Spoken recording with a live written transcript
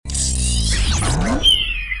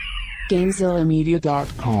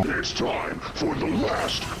GameZillaMedia.com. It's time for the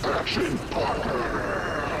Last Action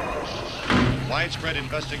Podcast. Widespread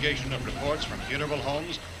investigation of reports from funeral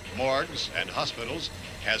homes, morgues, and hospitals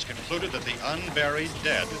has concluded that the unburied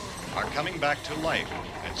dead are coming back to life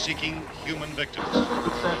and seeking human victims.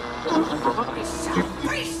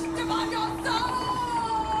 Feast upon your soul!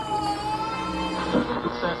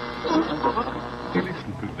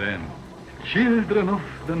 Listen to them, children of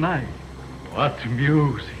the night. What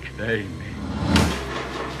music they make.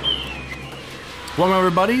 Welcome,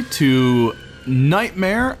 everybody, to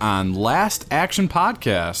Nightmare on Last Action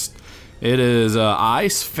Podcast. It is I,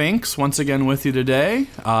 Sphinx, once again with you today,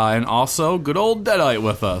 and also good old Deadite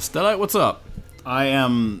with us. Deadite, what's up? I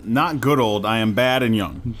am not good old, I am bad and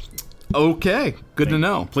young. Okay, good to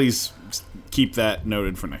know. Please keep that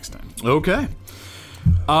noted for next time. Okay.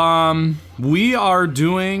 We are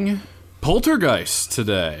doing Poltergeist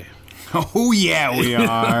today. Oh yeah, we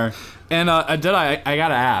are. And Deadite, I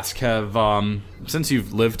gotta ask, since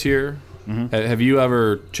you've lived here, have you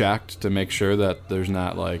ever checked to make sure that there's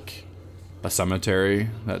not like a cemetery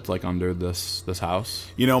that's like under this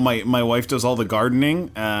house? You know, my wife does all the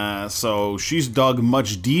gardening, so she's dug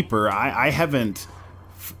much deeper. I haven't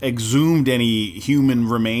exhumed any human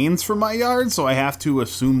remains from my yard, so I have to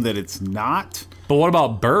assume that it's not. But what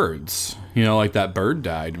about birds? You know, like that bird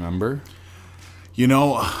died, remember? You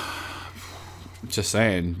know, just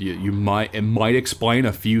saying, it might explain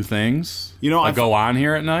a few things. You know, that go on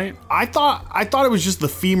here at night. I thought it was just the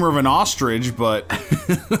femur of an ostrich, but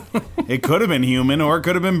it could have been human or it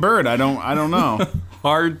could have been bird. I don't know.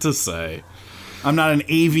 Hard to say. I'm not an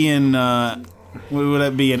avian. What would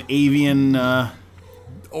that be? An avian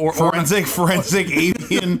forensic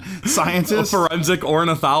avian scientist, a forensic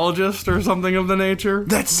ornithologist, or something of the nature.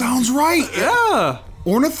 That sounds right. Yeah,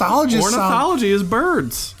 ornithology is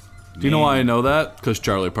birds. Do you know why I know that? Because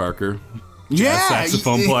Charlie Parker,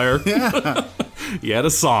 saxophone player, he had a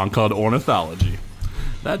song called Ornithology.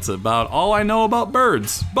 That's about all I know about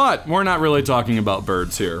birds. But we're not really talking about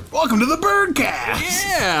birds here. Welcome to the Birdcast.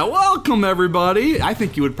 Yeah, welcome everybody. I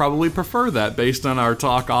think you would probably prefer that based on our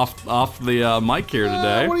talk off the mic here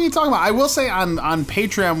today. What are you talking about? I will say on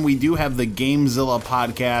Patreon we do have the Gamezilla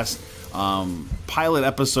podcast pilot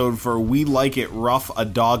episode for We Like It Rough, a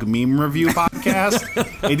dog meme review podcast.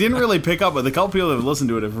 It didn't really pick up, but the couple people that have listened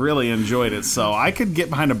to it have really enjoyed it, so I could get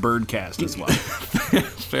behind a Birdcast as well.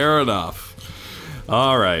 Fair enough.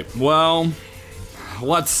 All right, well,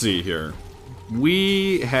 let's see here.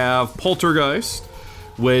 We have Poltergeist,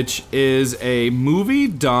 which is a movie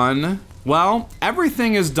done, well,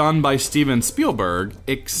 everything is done by Steven Spielberg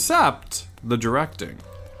except the directing,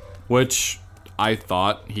 which I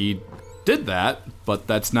thought he did that, but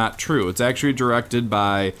that's not true. It's actually directed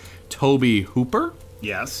by Tobe Hooper.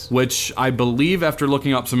 Yes. Which I believe, after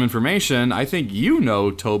looking up some information, I think you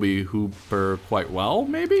know Tobe Hooper quite well,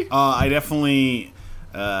 maybe? I definitely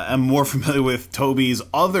am more familiar with Toby's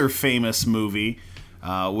other famous movie,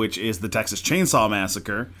 which is the Texas Chainsaw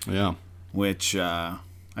Massacre. Yeah. Which I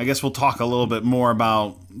guess we'll talk a little bit more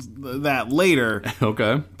about that later.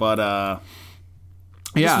 Okay. But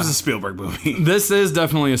this was a Spielberg movie. This is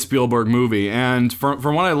definitely a Spielberg movie, and from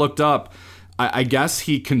what I looked up, I guess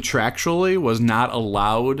he contractually was not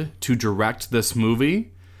allowed to direct this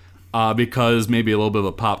movie because maybe a little bit of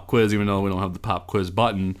a pop quiz, even though we don't have the pop quiz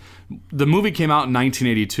button. The movie came out in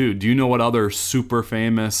 1982. Do you know what other super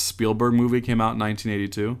famous Spielberg movie came out in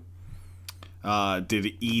 1982?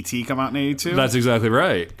 Did E.T. come out in 82? That's exactly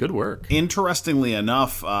right. Good work. Interestingly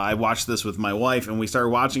enough, I watched this with my wife, and we started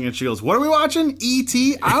watching it. She goes, "What are we watching?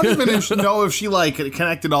 E.T.?" I don't even know if she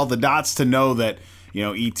connected all the dots to know that, you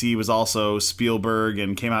know, E.T. was also Spielberg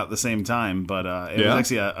and came out at the same time. But it was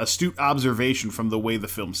actually an astute observation from the way the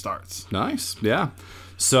film starts. Nice, yeah.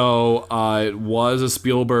 So it was a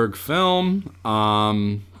Spielberg film.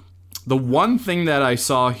 The one thing that I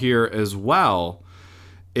saw here as well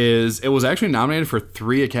is it was actually nominated for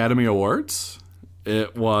 3 Academy Awards.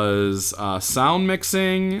 It was sound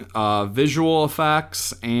mixing, visual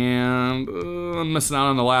effects, and I'm missing out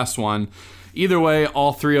on the last one. Either way,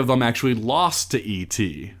 all 3 of them actually lost to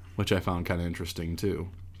E.T., which I found kind of interesting too.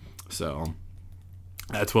 So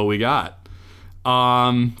that's what we got.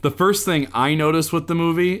 The first thing I noticed with the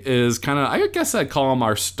movie is kind of, I guess I'd call him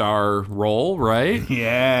our star role, right?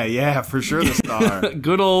 Yeah, for sure the star.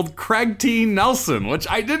 Good old Craig T. Nelson, which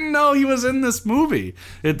I didn't know he was in this movie.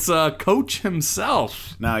 It's Coach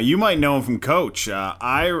himself. Now, you might know him from Coach.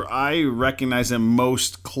 I recognize him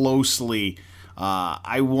most closely.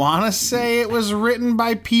 I want to say it was written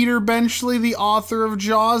by Peter Benchley, the author of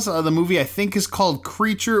Jaws. The movie, I think, is called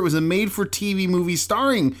Creature. It was a made-for-TV movie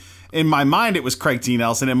starring in my mind it was Craig T.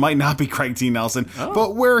 Nelson. It might not be Craig T. Nelson,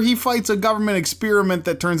 but where he fights a government experiment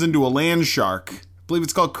that turns into a land shark. I believe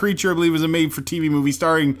it's called Creature. I believe it was a made-for-TV movie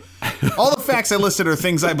starring... All the facts I listed are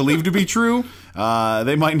things I believe to be true.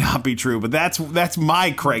 They might not be true, but that's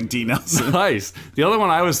my Craig T. Nelson. Nice. The other one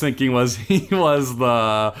I was thinking was he was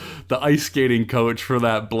the ice skating coach for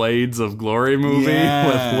that Blades of Glory movie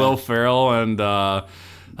with Will Ferrell and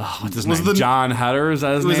what's his name? John Heder, is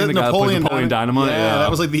that his name? The guy that played Napoleon Dynamite? Yeah, that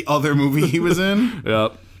was like the other movie he was in.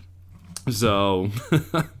 Yep. So,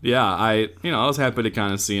 yeah, I was happy to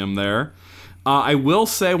kind of see him there. I will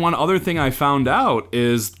say one other thing I found out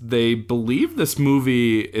is they believe this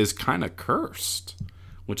movie is kind of cursed,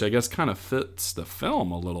 which I guess kind of fits the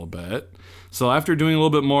film a little bit. So after doing a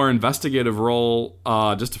little bit more investigative role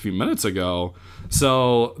just a few minutes ago,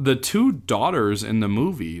 so the two daughters in the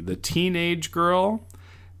movie, the teenage girl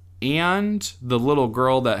and the little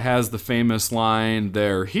girl that has the famous line,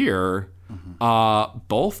 "They're here,"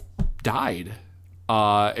 both died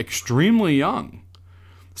extremely young.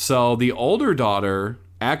 So the older daughter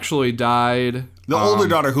actually died. The older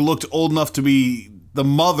daughter, who looked old enough to be the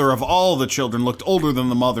mother of all the children, looked older than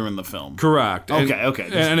the mother in the film. Correct. Okay.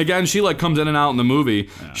 And again, she comes in and out in the movie.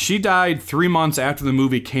 Yeah. She died 3 months after the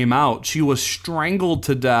movie came out. She was strangled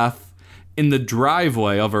to death in the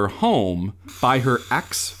driveway of her home by her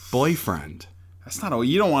ex-boyfriend. That's not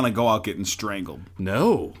you don't want to go out getting strangled.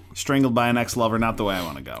 No. Strangled by an ex-lover, not the way I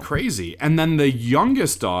want to go. Crazy. And then the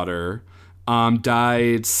youngest daughter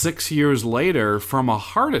died 6 years later from a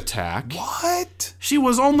heart attack. What? She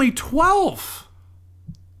was only 12.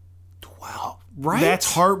 12? Right?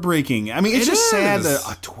 That's heartbreaking. I mean, it's just sad that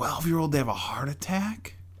a 12-year-old to have a heart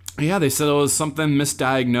attack. Yeah, they said it was something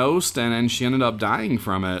misdiagnosed, and she ended up dying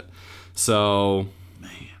from it. So,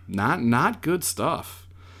 man, not good stuff.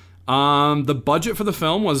 The budget for the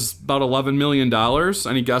film was about $11 million.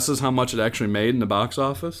 Any guesses how much it actually made in the box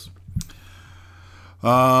office?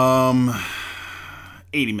 80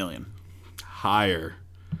 million. Higher.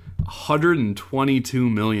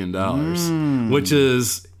 $122 million, which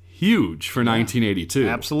is huge for 1982.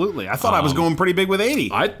 Absolutely. I thought I was going pretty big with 80.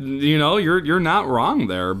 You're not wrong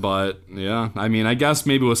there, but yeah, I mean, I guess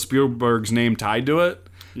maybe with Spielberg's name tied to it,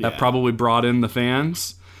 that probably brought in the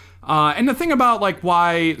fans. And the thing about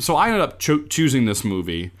why, so I ended up choosing this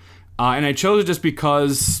movie, and I chose it just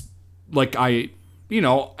because,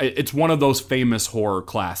 it's one of those famous horror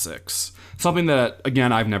classics. Something that,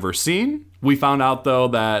 again, I've never seen. We found out, though,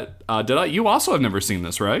 that you also have never seen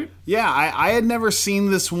this, right? Yeah, I had never seen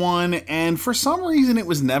this one, and for some reason it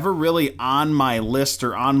was never really on my list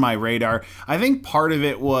or on my radar. I think part of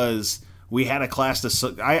it was we had a class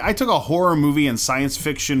I took a horror movie and science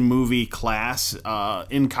fiction movie class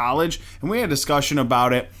in college, and we had a discussion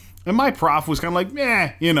about it, and my prof was kind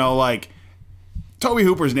of like, Tobe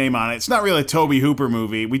Hooper's name on it. It's not really a Tobe Hooper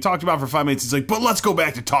movie. We talked about it for 5 minutes. He's like, but let's go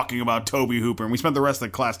back to talking about Tobe Hooper. And we spent the rest of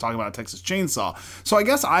the class talking about Texas Chainsaw. So I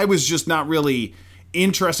guess I was just not really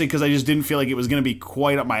interested because I just didn't feel like it was going to be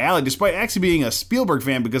quite up my alley, despite actually being a Spielberg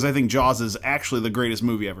fan, because I think Jaws is actually the greatest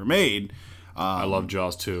movie ever made. I love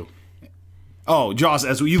Jaws too. Oh,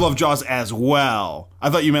 you love Jaws as well.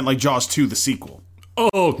 I thought you meant like Jaws 2, the sequel.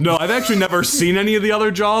 Oh, no, I've actually never seen any of the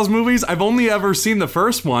other Jaws movies. I've only ever seen the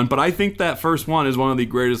first one, but I think that first one is one of the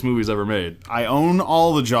greatest movies ever made. I own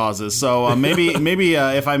all the Jawses, so maybe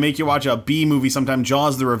if I make you watch a B movie sometime,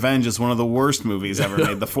 Jaws the Revenge is one of the worst movies ever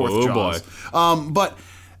made, the fourth Jaws. Boy.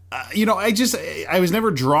 I was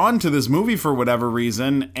never drawn to this movie for whatever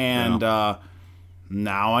reason, and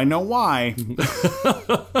now I know why.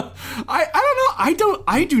 I don't know.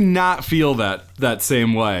 I do not feel that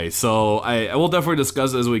same way. So I will definitely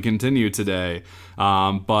discuss it as we continue today.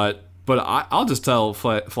 But I'll just tell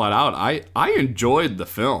flat out, I enjoyed the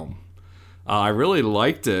film. I really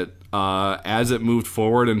liked it as it moved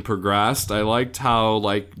forward and progressed. I liked how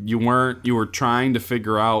you were trying to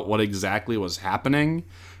figure out what exactly was happening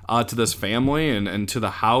to this family and to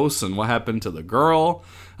the house and what happened to the girl.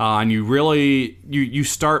 And you really you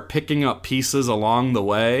start picking up pieces along the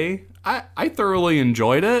way. I thoroughly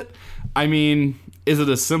enjoyed it. I mean, is it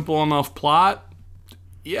a simple enough plot?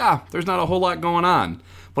 Yeah, there's not a whole lot going on.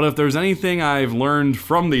 But if there's anything I've learned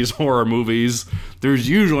from these horror movies, there's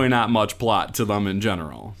usually not much plot to them in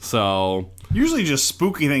general. So usually just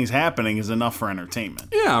spooky things happening is enough for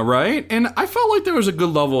entertainment. Yeah, right? And I felt like there was a good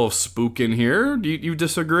level of spook in here. Do you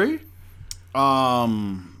disagree? I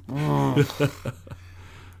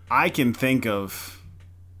can think of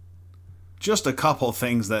just a couple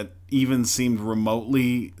things that even seemed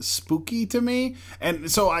remotely spooky to me. And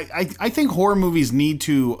so I think horror movies need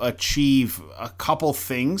to achieve a couple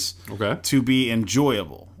things to be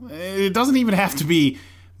enjoyable. It doesn't even have to be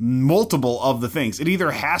multiple of the things. It either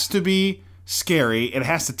has to be scary, it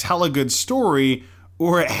has to tell a good story,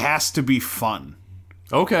 or it has to be fun.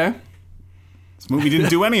 Okay. This movie didn't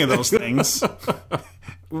do any of those things. It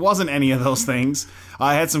wasn't any of those things.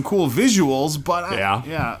 I had some cool visuals, but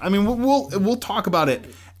yeah. I mean, we'll talk about it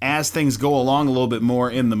as things go along a little bit more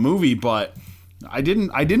in the movie. But I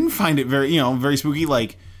didn't find it very spooky.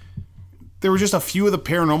 Like, there were just a few of the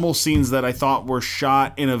paranormal scenes that I thought were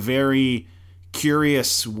shot in a very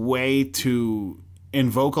curious way to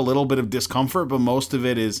invoke a little bit of discomfort, but most of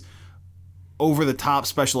it is over the top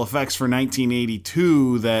special effects for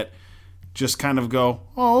 1982 that just kind of go,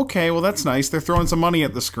 oh, okay, well, that's nice. They're throwing some money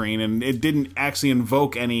at the screen, and it didn't actually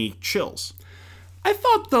invoke any chills. I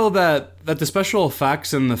thought, though, that the special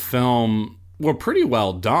effects in the film were pretty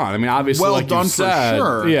well done. I mean, obviously, well like done you said,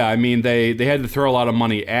 for sure. Yeah, I mean, they had to throw a lot of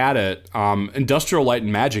money at it. Industrial Light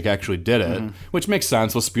and Magic actually did it, which makes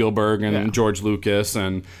sense with Spielberg and George Lucas,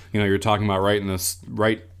 and you're talking about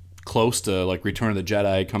right close to like Return of the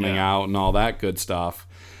Jedi coming out and all that good stuff.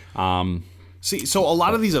 See, so a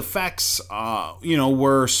lot of these effects,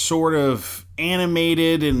 were sort of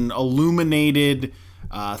animated and illuminated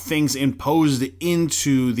things imposed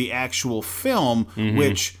into the actual film,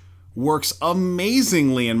 which works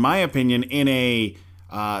amazingly, in my opinion, in a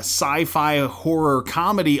sci-fi horror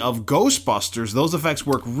comedy of Ghostbusters. Those effects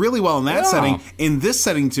work really well in that setting. In this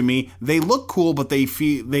setting, to me, they look cool, but they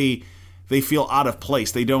feel out of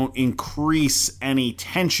place. They don't increase any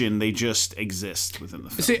tension. They just exist within the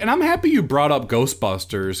film. See, and I'm happy you brought up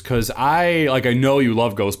Ghostbusters, because I know you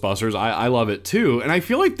love Ghostbusters. I love it too. And I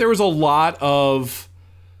feel like there was a lot of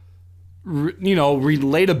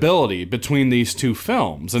relatability between these two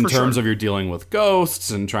films in terms of you're dealing with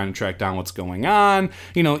ghosts and trying to track down what's going on.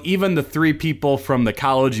 Even the three people from the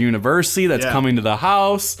college university that's coming to the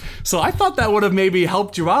house. So I thought that would have maybe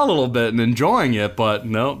helped you out a little bit in enjoying it, but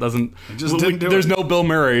no, it doesn't. There's no Bill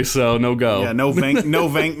Murray, so no go. Yeah, no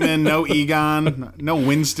Venkman, no Egon, no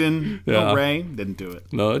Winston, no Ray. Didn't do it.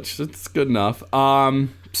 No, it's good enough.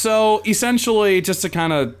 So essentially, just to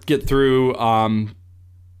kind of get through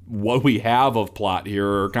what we have of plot here,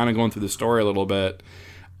 or kind of going through the story a little bit.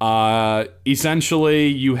 Essentially,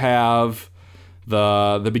 you have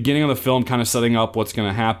the beginning of the film kind of setting up what's going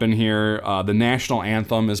to happen here. The national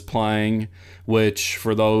anthem is playing, which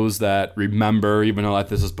for those that remember, even though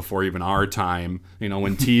this is before even our time,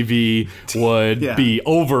 when TV would be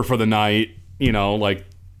over for the night, like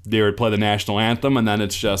they would play the national anthem, and then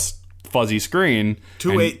it's just fuzzy screen.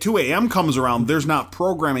 2 a.m. comes around. There's not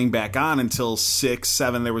programming back on until 6,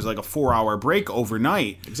 7. There was like a 4-hour break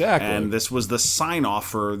overnight. Exactly. And this was the sign off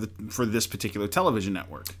for this particular television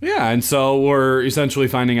network. Yeah, and so we're essentially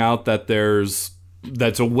finding out that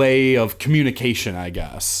that's a way of communication, I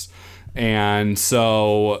guess. And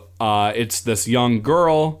so it's this young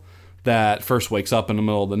girl that first wakes up in the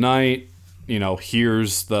middle of the night,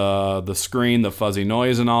 hears the screen, the fuzzy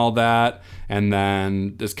noise and all that, and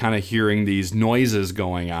then is kind of hearing these noises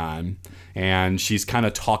going on, and she's kind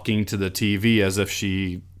of talking to the TV as if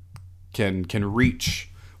she can reach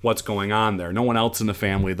what's going on there. No one else in the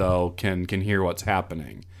family, though, can hear what's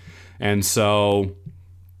happening. And so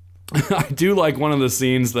I do like one of the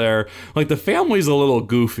scenes there. Like, the family's a little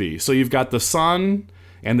goofy. So you've got the son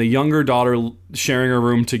and the younger daughter sharing a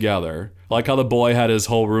room together. Like how the boy had his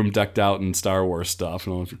whole room decked out in Star Wars stuff. I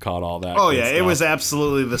don't know if you caught all that. Oh, yeah. Stuff. It was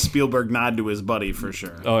absolutely the Spielberg nod to his buddy, for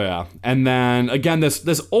sure. Oh, yeah. And then, again,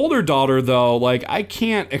 this older daughter, though, like, I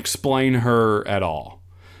can't explain her at all.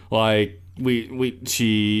 Like,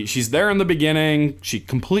 she's there in the beginning. She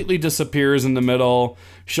completely disappears in the middle.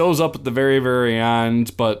 Shows up at the very, very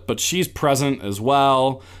end, but she's present as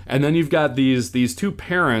well. And then you've got these two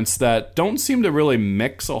parents that don't seem to really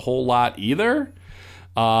mix a whole lot either.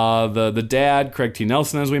 The dad, Craig T.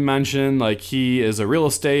 Nelson, as we mentioned, like, he is a real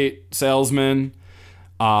estate salesman,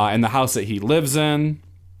 and the house that he lives in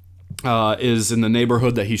is in the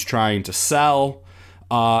neighborhood that he's trying to sell.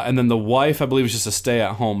 And then the wife, I believe, is just a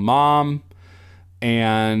stay-at-home mom.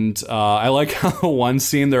 And I like how one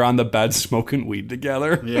scene they're on the bed smoking weed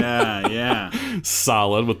together. Yeah.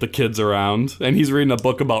 Solid with the kids around. And he's reading a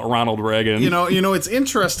book about Ronald Reagan. You know, it's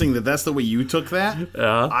interesting that's the way you took that.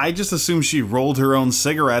 Yeah. I just assumed she rolled her own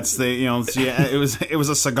cigarettes. It was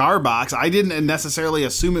a cigar box. I didn't necessarily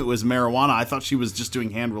assume it was marijuana. I thought she was just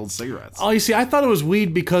doing hand-rolled cigarettes. Oh, you see, I thought it was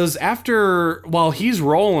weed because while he's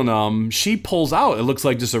rolling them, she pulls out, it looks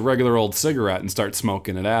like just a regular old cigarette, and starts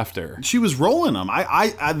smoking it after. She was rolling them.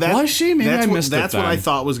 Was she? Maybe I missed it. That's what I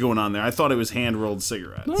thought was going on there. I thought it was hand-rolled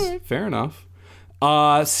cigarettes. All right, fair enough.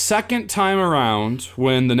 Second time around,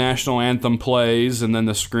 when the national anthem plays and then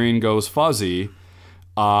the screen goes fuzzy,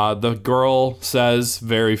 The girl says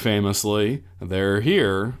very famously, "They're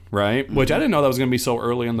here," right? Which I didn't know that was going to be so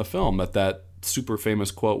early in the film that super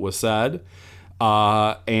famous quote was said.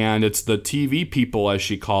 And it's the TV people, as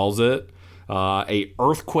she calls it. A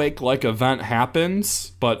earthquake-like event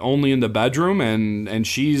happens, but only in the bedroom, and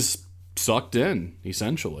she's sucked in,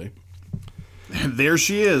 essentially. There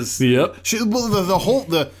she is. Yep.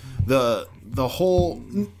 The whole.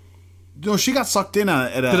 No, she got sucked in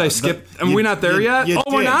at a... Did I skip? Are we not there yet?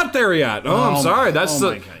 We're not there yet. Oh, I'm sorry. That's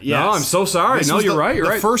my God. Yes. No, I'm so sorry. No, you're right. You're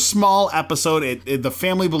right. The first small episode, the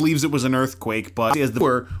family believes it was an earthquake, but as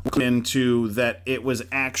we're into that, it was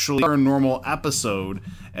actually a paranormal episode.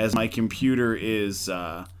 As my computer is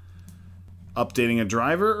updating a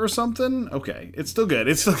driver or something. Okay, it's still good.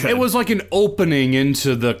 It was like an opening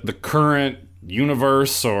into the current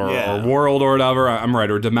universe or world or whatever. I'm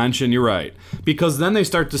right, or dimension. You're right, because then they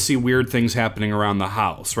start to see weird things happening around the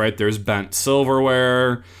house. Right, there's bent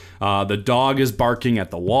silverware. The dog is barking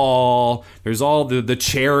at the wall. There's all the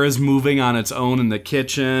chair is moving on its own in the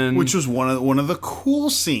kitchen, which was one of the cool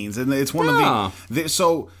scenes, and it's one of the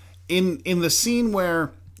so in the scene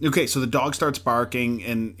where so the dog starts barking,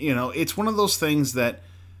 and it's one of those things that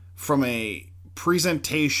from a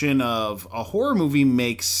presentation of a horror movie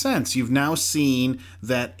makes sense. You've now seen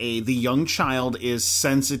that the young child is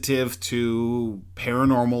sensitive to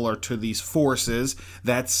paranormal or to these forces.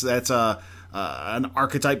 That's an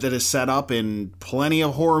archetype that is set up in plenty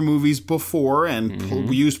of horror movies before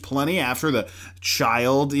and used plenty after. The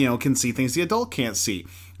child, can see things the adult can't see.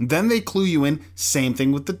 Then they clue you in, same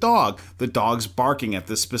thing with the dog. The dog's barking at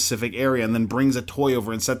this specific area and then brings a toy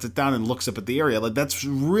over and sets it down and looks up at the area. Like, that's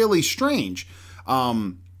really strange.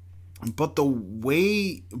 But the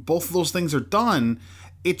way both of those things are done,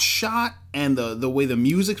 it's shot, and the way the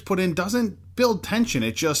music's put in doesn't build tension.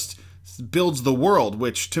 It just builds the world,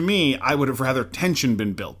 which to me, I would have rather tension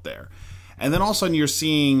been built there. And then all of a sudden you're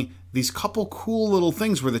seeing these couple cool little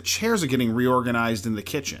things where the chairs are getting reorganized in the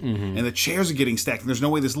kitchen and the chairs are getting stacked, and there's no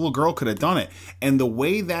way this little girl could have done it. And the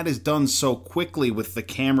way that is done so quickly with the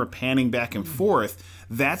camera panning back and forth,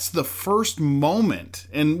 that's the first moment.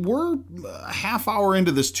 And we're a half hour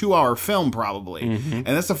into this 2-hour film probably. And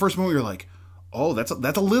that's the first moment you're like, oh, that's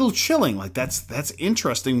a little chilling. Like, that's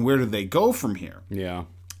interesting. Where do they go from here? Yeah.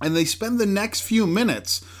 And they spend the next few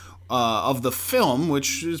minutes of the film,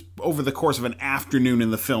 which is over the course of an afternoon in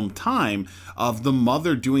the film time, of the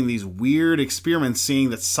mother doing these weird experiments, seeing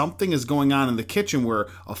that something is going on in the kitchen where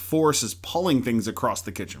a force is pulling things across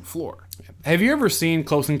the kitchen floor. Have you ever seen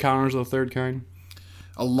Close Encounters of the Third Kind?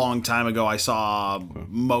 A long time ago, I saw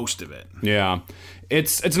most of it. Yeah.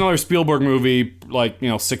 It's another Spielberg movie,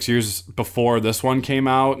 6 years before this one came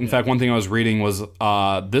out. In fact, one thing I was reading was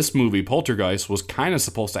this movie, Poltergeist, was kind of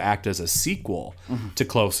supposed to act as a sequel to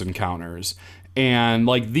Close Encounters. And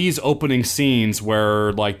these opening scenes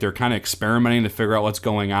where they're kind of experimenting to figure out what's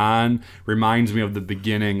going on reminds me of the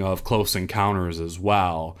beginning of Close Encounters as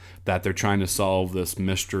well, that they're trying to solve this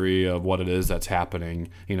mystery of what it is that's happening.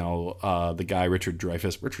 The guy Richard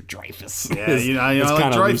Dreyfuss is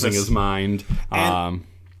kind of losing his mind.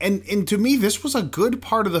 And to me, this was a good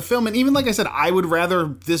part of the film. And even like I said, I would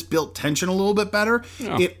rather this built tension a little bit better.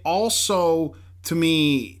 Yeah. It also, to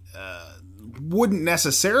me, wouldn't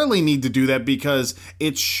necessarily need to do that, because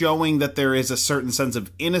it's showing that there is a certain sense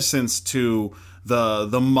of innocence to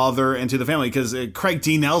the mother and to the family, because Craig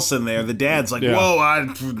T. Nelson there, the dad's like,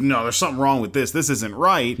 whoa, no, there's something wrong with this isn't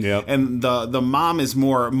right. Yep. And the mom is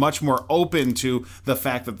much more open to the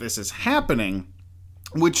fact that this is happening,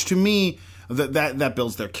 which to me, that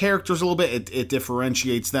builds their characters a little bit. It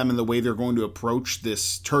differentiates them in the way they're going to approach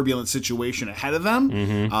this turbulent situation ahead of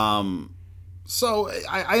them. So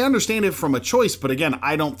I understand it from a choice, but again,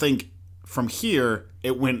 I don't think from here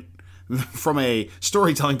it went, from a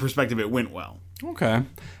storytelling perspective, it went well. Okay.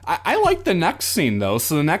 I like the next scene, though.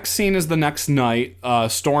 So the next scene is the next night.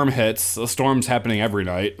 Storm hits. The storm's happening every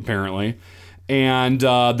night, apparently. And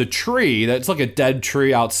the tree, that's like a dead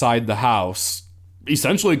tree outside the house,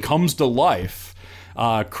 essentially comes to life.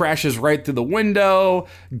 Crashes right through the window,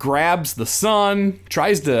 grabs the son,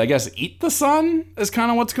 tries to, I guess, eat the son is kind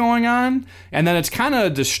of what's going on. And then it's kind of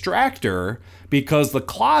a distractor, because the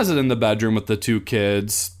closet in the bedroom with the two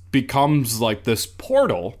kids becomes like this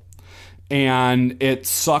portal, and it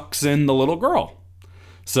sucks in the little girl.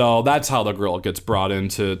 So that's how the girl gets brought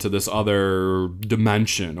into this other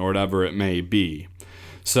dimension or whatever it may be.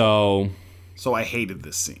 So So I hated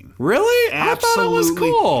this scene. Really? Absolutely. I thought it was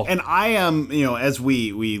cool. And I am, as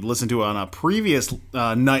we listened to on a previous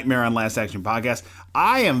Nightmare on Last Action podcast,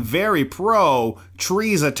 I am very pro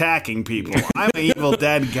trees attacking people. I'm an Evil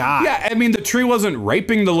Dead guy. Yeah, I mean, the tree wasn't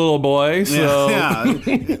raping the little boy, so... Yeah,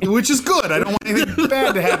 which is good. I don't want anything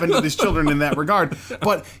bad to happen to these children in that regard.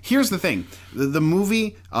 But here's the thing. The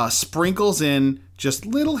movie sprinkles in just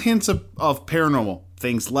little hints of paranormal.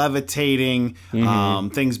 Things levitating,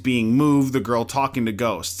 things being moved, the girl talking to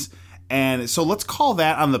ghosts. And so let's call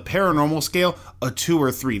that on the paranormal scale a 2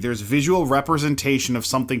 or 3. There's visual representation of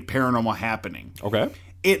something paranormal happening. Okay.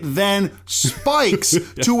 It then spikes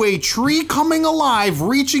to a tree coming alive,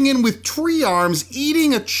 reaching in with tree arms,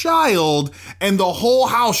 eating a child, and the whole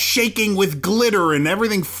house shaking with glitter and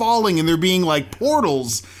everything falling and there being like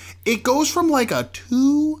portals. It goes from like a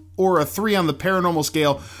 2 or a 3 on the paranormal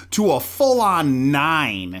scale to a full-on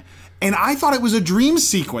 9. And I thought it was a dream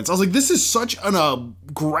sequence. I was like, this is such an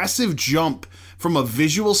aggressive jump from a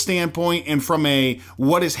visual standpoint and from a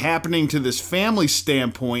what is happening to this family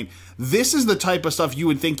standpoint. This is the type of stuff you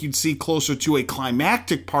would think you'd see closer to a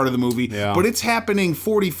climactic part of the movie, but it's happening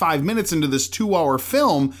 45 minutes into this 2-hour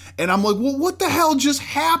film, and I'm like, well, what the hell just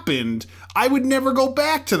happened? I would never go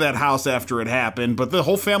back to that house after it happened, but the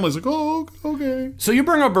whole family's like, oh, okay. So you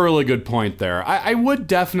bring up a really good point there. I would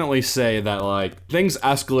definitely say that, like, things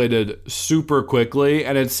escalated super quickly,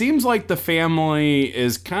 and it seems like the family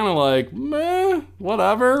is kind of like, meh,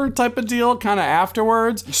 whatever type of deal, kind of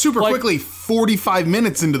afterwards. Super quickly, 45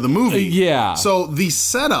 minutes into the movie. Yeah. So the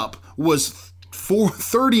setup was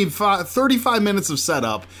 35 minutes of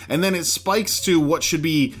setup, and then it spikes to what should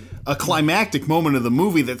be a climactic moment of the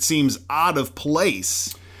movie that seems out of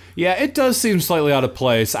place. Yeah, it does seem slightly out of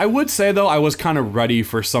place. I would say, though, I was kind of ready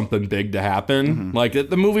for something big to happen. Like,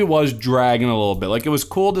 the movie was dragging a little bit. Like, it was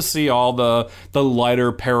cool to see all the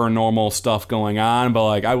lighter paranormal stuff going on, but,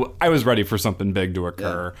 like, I was ready for something big to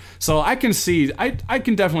occur. Yeah. So I can see, I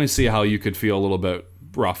can definitely see how you could feel a little bit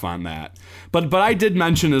rough on that. But I did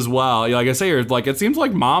mention as well, like I say, like, it seems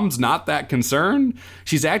like mom's not that concerned.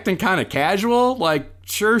 She's acting kind of casual. Like,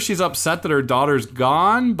 sure, she's upset that her daughter's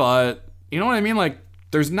gone, but you know what I mean? Like,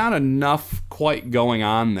 there's not enough quite going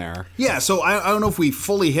on there. Yeah, so I don't know if we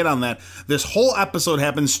fully hit on that. This whole episode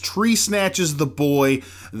happens, Tree snatches the boy,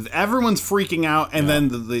 everyone's freaking out, and then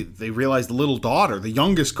they realize the little daughter, the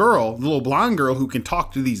youngest girl, the little blonde girl who can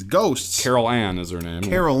talk to these ghosts. Carol Ann is her name.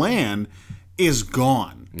 Carol Ann is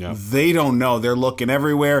gone. Yep. They don't know. They're looking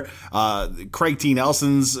everywhere. Craig T.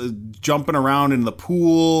 Nelson's jumping around in the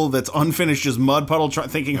pool that's unfinished as mud puddle,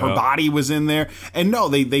 thinking her body was in there. And no,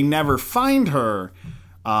 they never find her.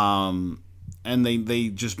 And they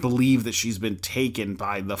just believe that she's been taken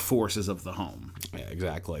by the forces of the home. Yeah,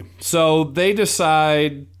 exactly. So they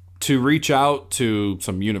decide to reach out to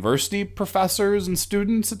some university professors and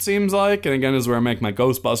students, it seems like. And again, this is where I make my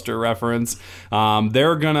Ghostbuster reference.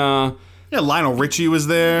 They're gonna... Yeah, Lionel Richie was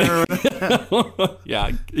there.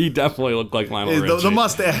 Yeah, he definitely looked like Lionel Richie. The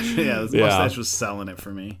mustache, the mustache was selling it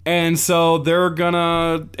for me. And so they're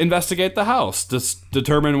gonna investigate the house to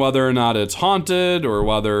determine whether or not it's haunted or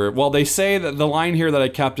whether... Well, they say that the line here that I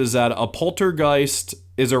kept is that a poltergeist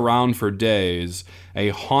is around for days,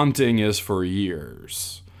 a haunting is for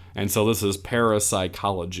years. And so this is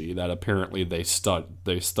parapsychology that apparently they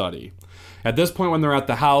study. At this point, when they're at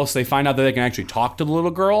the house, they find out that they can actually talk to the little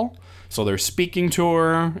girl. So they're speaking to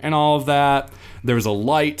her and all of that. There's a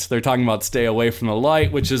light. They're talking about stay away from the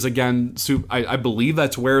light, which is, again, I believe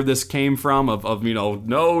that's where this came from, of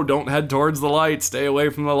no, don't head towards the light. Stay away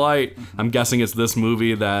from the light. I'm guessing it's this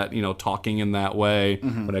movie that, talking in that way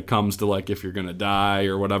when it comes to, like, if you're going to die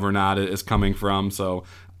or whatever not it is coming from. So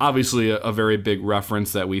obviously a very big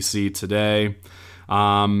reference that we see today.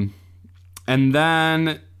 And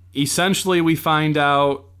then essentially we find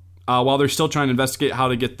out, while they're still trying to investigate how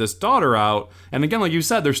to get this daughter out. And again, like you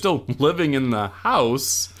said, they're still living in the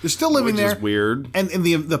house. They're still living there. Which is weird. And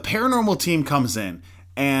the paranormal team comes in.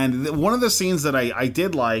 And one of the scenes that I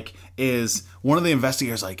did like is one of the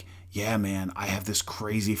investigators like, yeah, man, I have this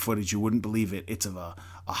crazy footage. You wouldn't believe it. It's of a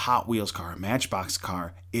Hot Wheels car, a Matchbox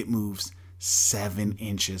car. It moves 7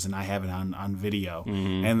 inches, and I have it on video.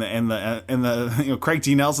 Mm-hmm. And the Craig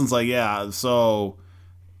T. Nelson's like, yeah, so...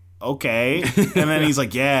 okay. And then he's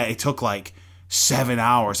like, yeah, it took like 7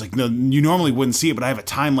 hours. Like, no, you normally wouldn't see it, but I have a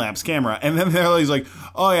time-lapse camera. And then he's like,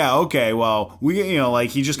 oh yeah, okay, well,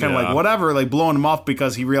 he just kind of like, whatever, like blowing him off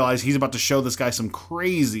because he realized he's about to show this guy some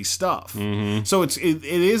crazy stuff. Mm-hmm. So it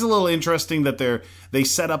is a little interesting that they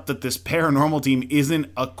set up that this paranormal team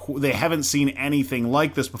they haven't seen anything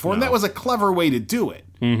like this before. No. And that was a clever way to do it.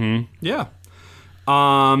 Mm-hmm. Yeah.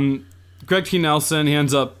 Craig T. Nelson, he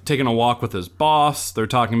ends up taking a walk with his boss. They're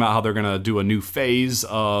talking about how they're going to do a new phase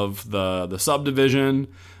of the subdivision,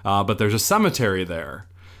 but there's a cemetery there.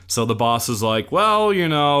 So the boss is like, well,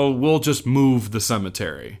 we'll just move the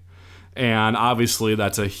cemetery. And obviously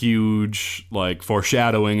that's a huge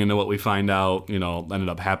foreshadowing into what we find out, ended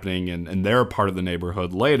up happening in their part of the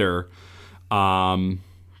neighborhood later. Or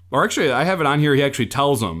actually, I have it on here. He actually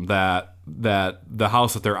tells them that the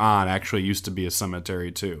house that they're on actually used to be a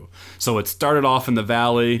cemetery too. So it started off in the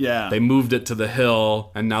valley. Yeah. They moved it to the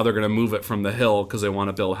hill, and now they're going to move it from the hill because they want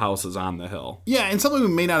to build houses on the hill. Yeah, and something we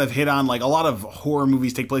may not have hit on, a lot of horror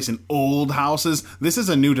movies take place in old houses. This is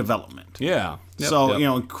a new development. Yeah.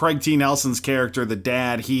 Yep. Craig T. Nelson's character, the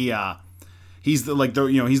dad, he's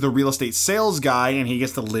the real estate sales guy, and he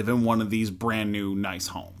gets to live in one of these brand new nice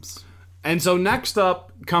homes. And so next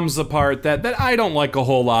up comes the part that I don't like a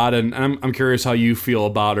whole lot, and I'm curious how you feel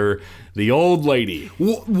about her. The old lady.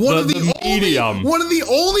 One of the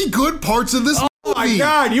only good parts of this movie. Oh my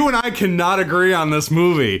God, you and I cannot agree on this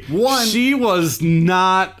movie. She was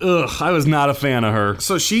not, I was not a fan of her.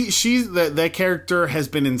 So that character has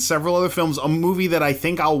been in several other films. A movie that I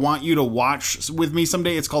think I'll want you to watch with me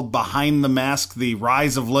someday. It's called Behind the Mask, The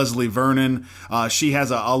Rise of Leslie Vernon. She has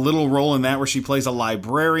a little role in that where she plays a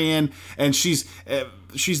librarian, and she's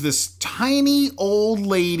this tiny old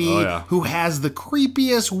lady who has the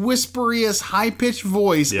creepiest, whisperiest, high-pitched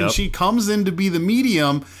voice, and she comes in to be the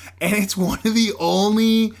medium, and it's one of the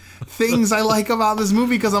only things I like about this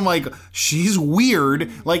movie, because I'm like, she's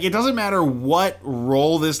weird. It doesn't matter what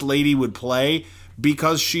role this lady would play,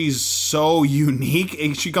 because she's so unique,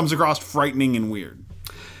 and she comes across frightening and weird.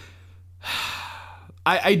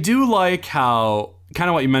 I do like how, kind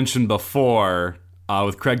of what you mentioned before,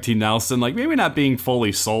 with Craig T. Nelson, maybe not being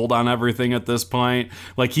fully sold on everything at this point.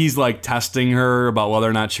 He's testing her about whether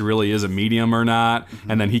or not she really is a medium or not,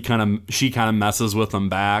 and then she kind of messes with him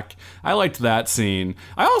back. I liked that scene.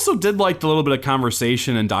 I also did like the little bit of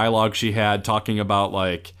conversation and dialogue she had talking about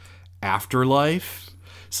afterlife.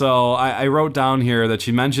 So I wrote down here that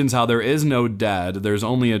she mentions how there is no dead, there's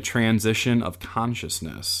only a transition of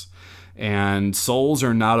consciousness. And souls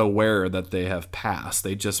are not aware that they have passed.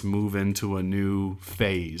 They just move into a new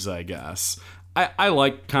phase, I guess. I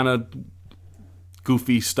like kind of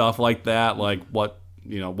goofy stuff like that,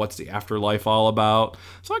 what's the afterlife all about?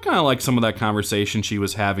 So I kind of like some of that conversation she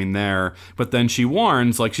was having there. But then she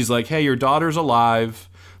warns, she's like, hey, your daughter's alive.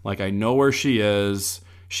 I know where she is.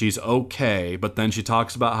 She's okay, but then she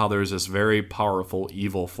talks about how there's this very powerful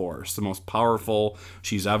evil force, the most powerful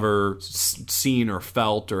she's ever seen or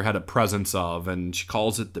felt or had a presence of, and she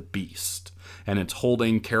calls it the Beast, and it's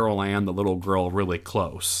holding Carol Ann, the little girl, really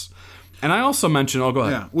close. And I also mentioned, go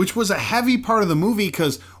ahead. Yeah, which was a heavy part of the movie,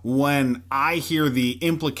 because when I hear the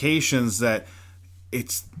implications that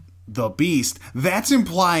it's the Beast, that's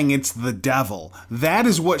implying it's the devil. That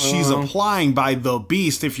is what she's applying by the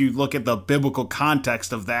Beast. If you look at the biblical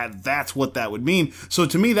context of that, that's what that would mean. So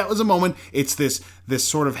to me, that was a moment. It's this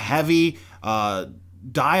sort of heavy dialogue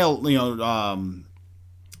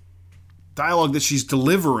that she's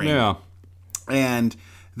delivering. Yeah. And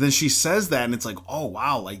then she says that, and it's oh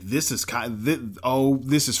wow, this is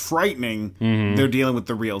this is frightening. Mm-hmm. They're dealing with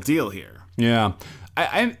the real deal here. Yeah.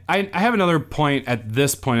 I have another point at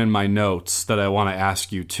this point in my notes that I want to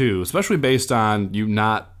ask you too, especially based on you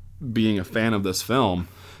not being a fan of this film.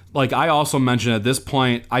 I also mentioned at this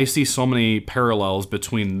point, I see so many parallels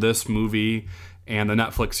between this movie and the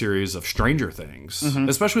Netflix series of Stranger Things,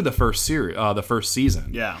 especially the first season.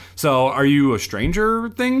 Yeah. So, are you a Stranger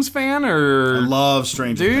Things fan, or I love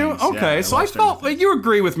Stranger Things? Do you? Okay, yeah, so I felt you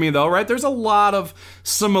agree with me though, right? There's a lot of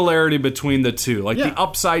similarity between the two. The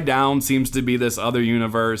Upside Down seems to be this other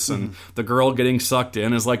universe, and the girl getting sucked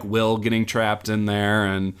in is Will getting trapped in there,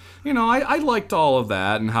 and I liked all of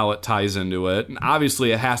that and how it ties into it, and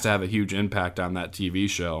obviously it has to have a huge impact on that TV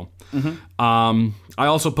show. I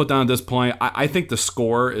also put down at this point, I think the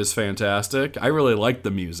score is fantastic. I really like the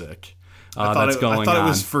music I thought it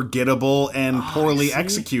was forgettable and poorly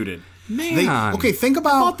executed. Man, think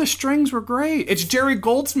about. I thought the strings were great. It's Jerry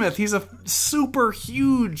Goldsmith. He's a super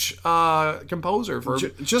huge composer for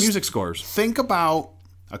music scores. Think about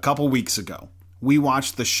a couple weeks ago, we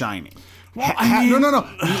watched The Shining. Well, no.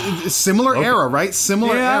 Similar era, right?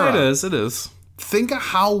 Similar era. Yeah, it is. Think of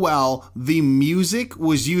how well the music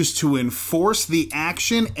was used to enforce the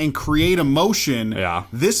action and create emotion. Yeah.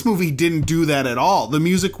 This movie didn't do that at all. The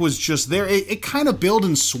music was just there. It kind of built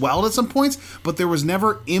and swelled at some points, but there was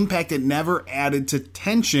never impact. It never added to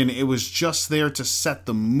tension. It was just there to set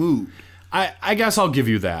the mood. I guess I'll give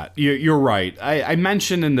you that. You're right. I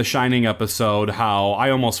mentioned in the Shining episode how I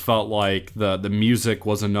almost felt like the music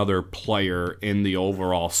was another player in the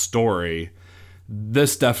overall story.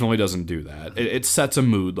 This definitely doesn't do that. It sets a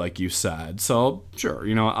mood, like you said. So sure,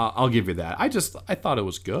 I'll give you that. I thought it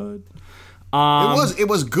was good. It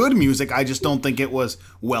was good music. I just don't think it was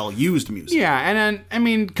well used music. Yeah, and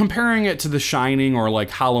then comparing it to The Shining or like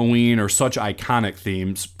Halloween or such iconic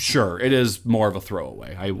themes, sure, it is more of a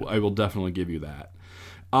throwaway. I will definitely give you that.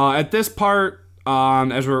 At this part,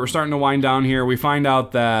 as we're starting to wind down here, we find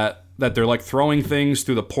out that they're like throwing things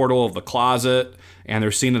through the portal of the closet, and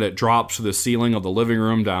they're seeing that it drops to the ceiling of the living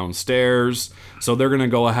room downstairs. So they're going to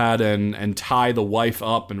go ahead and tie the wife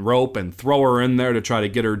up in rope and throw her in there to try to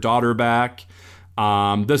get her daughter back.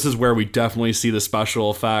 This is where we definitely see the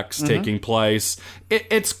special effects taking place.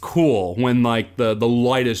 It's cool when like the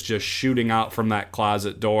light is just shooting out from that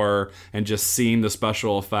closet door and just seeing the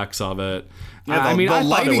special effects of it. Yeah, I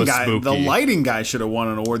thought it was spooky. The lighting guy should have won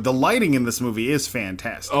an award. The lighting in this movie is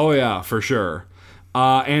fantastic. Oh yeah, for sure.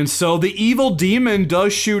 And so the evil demon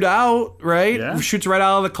does shoot out, right? Yeah. Shoots right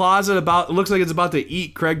out of the closet. It looks like it's about to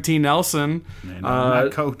eat Craig T. Nelson.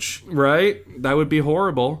 Not Coach. Right? That would be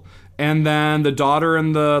horrible. And then the daughter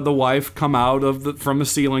and the wife come out from the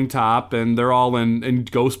ceiling top, and they're all in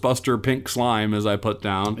Ghostbuster pink slime, as I put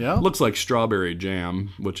down. Yeah. Looks like strawberry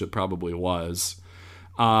jam, which it probably was.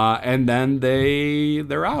 And then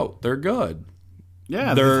they're out. They're good.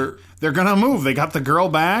 Yeah, they're gonna move. They got the girl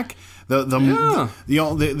back. There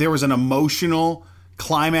was an emotional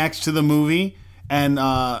climax to the movie, and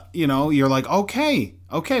you're like,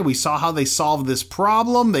 okay, we saw how they solved this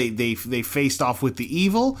problem. They faced off with the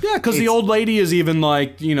evil. Yeah, because the old lady is even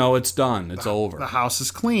like, it's done, it's over. The house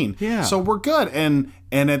is clean. Yeah, so we're good. And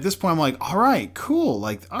at this point, I'm like, all right, cool.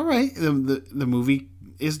 Like, all right, the movie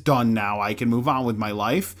is done now. I can move on with my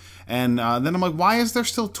life. And then I'm like, why is there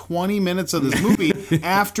still 20 minutes of this movie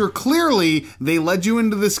after clearly they led you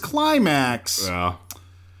into this climax? Yeah.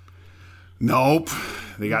 Nope.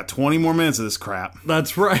 They got 20 more minutes of this crap.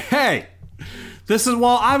 That's right. Hey, this is,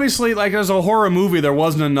 obviously, like, as a horror movie, there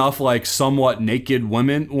wasn't enough, like, somewhat naked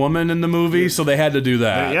woman in the movie, so they had to do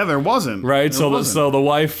that. Yeah, there wasn't. Right? So the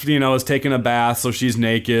wife, is taking a bath, so she's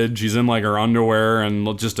naked. She's in, like, her underwear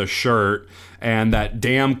and just a shirt. And that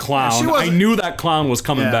damn clown, I knew that clown was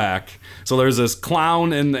coming back. So there's this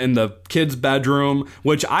clown in the kid's bedroom,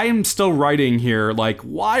 which I am still writing here, like,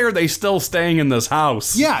 why are they still staying in this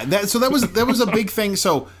house? Yeah, that was a big thing.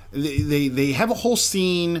 So they have a whole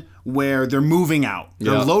scene where they're moving out.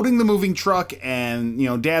 They're loading the moving truck,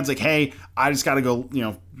 and Dad's like, hey, I just got to go,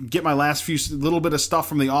 get my last little bit of stuff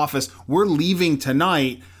from the office. We're leaving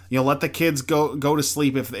tonight. Let the kids go to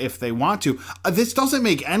sleep if they want to. This doesn't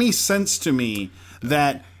make any sense to me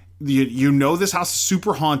that this house is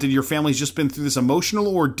super haunted. Your family's just been through this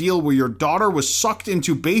emotional ordeal where your daughter was sucked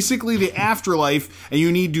into basically the afterlife, and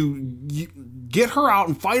you need to get her out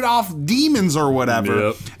and fight off demons or whatever.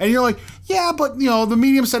 Yep. And you're like, yeah, but the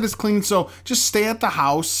medium said it's clean, so just stay at the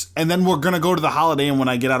house, and then we're gonna go to the Holiday Inn when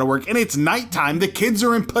I get out of work. And it's nighttime. The kids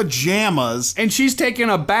are in pajamas, and she's taking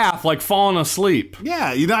a bath, like falling asleep.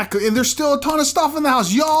 Yeah, and there's still a ton of stuff in the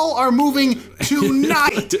house. Y'all are moving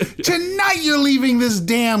tonight. Tonight you're leaving this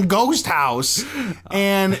damn ghost house,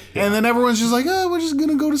 and then everyone's just like, oh, we're just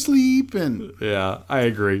gonna go to sleep. And yeah, I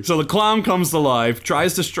agree. So the clown comes to life,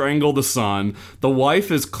 tries to strangle the son. The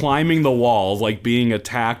wife is climbing the walls, like being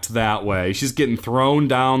attacked that way. She's getting thrown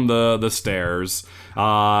down the stairs.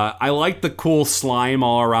 I like the cool slime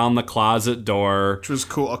all around the closet door, which was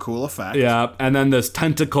a cool effect. Yeah, and then this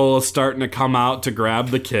tentacle is starting to come out to grab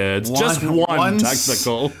the kids. Just one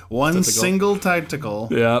tentacle. One single tentacle.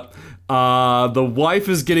 Yeah. The wife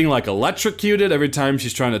is getting like electrocuted every time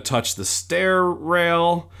she's trying to touch the stair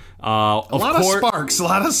rail. A lot of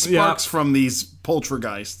sparks from these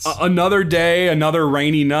poltergeists. Another day, another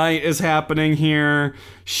rainy night is happening here.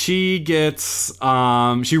 She gets,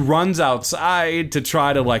 she runs outside to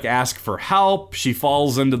try to like ask for help. She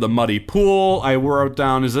falls into the muddy pool. I wrote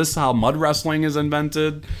down, is this how mud wrestling is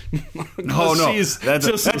invented? Oh no, she's that's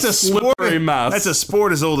a slippery mess. That's a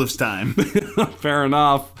sport as old as time. Fair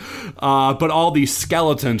enough. But all these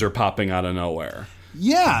skeletons are popping out of nowhere.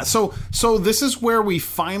 Yeah, so this is where we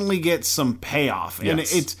finally get some payoff. And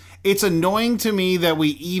it's annoying to me that we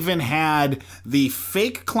even had the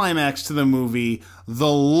fake climax to the movie, the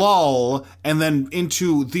lull, and then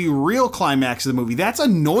into the real climax of the movie. That's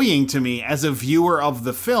annoying to me as a viewer of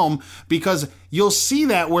the film, because you'll see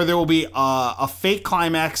that where there will be a fake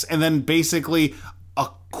climax and then basically a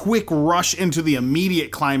quick rush into the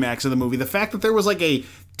immediate climax of the movie. The fact that there was like a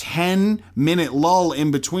 10-minute lull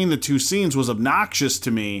in between the two scenes was obnoxious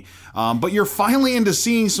to me. But you're finally into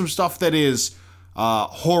seeing some stuff that is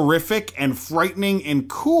horrific and frightening and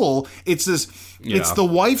cool. It's the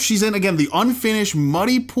wife. She's in, again, the unfinished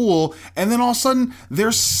muddy pool, and then all of a sudden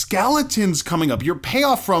there's skeletons coming up. Your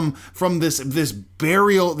payoff from this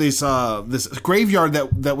burial, this graveyard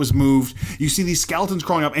that was moved. You see these skeletons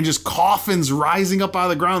crawling up and just coffins rising up out of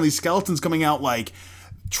the ground. These skeletons coming out like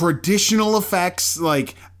traditional effects,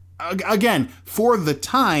 like. Again, for the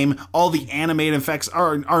time, all the animated effects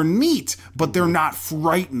are neat, but they're not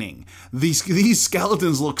frightening. These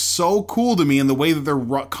skeletons look so cool to me, and the way that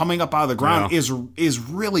they're coming up out of the ground is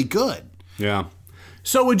really good. Yeah.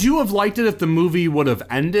 So would you have liked it if the movie would have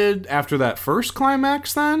ended after that first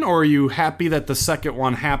climax then? Or are you happy that the second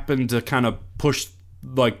one happened to kind of push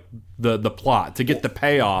like the plot, to get the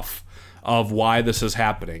payoff of why this is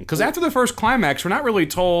happening? Because after the first climax, we're not really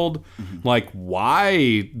told like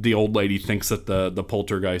why the old lady thinks that the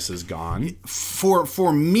poltergeist is gone.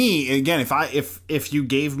 For me, again, if you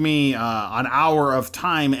gave me an hour of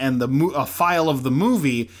time and a file of the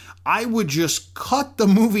movie, I would just cut the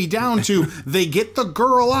movie down to they get the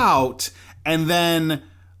girl out, and then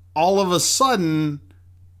all of a sudden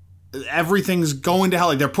everything's going to hell.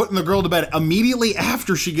 Like, they're putting the girl to bed immediately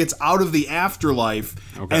after she gets out of the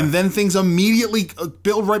afterlife, and then things immediately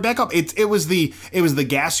build right back up. It was the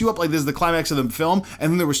gas you up, like this is the climax of the film,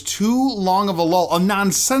 and then there was too long of a lull, a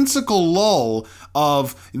nonsensical lull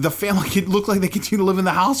of the family could look like they continue to live in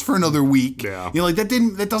the house for another week. Yeah. Like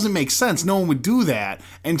that doesn't make sense. No one would do that.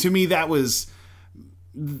 And to me, it was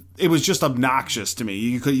just obnoxious to me.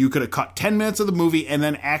 You could have cut 10 minutes of the movie and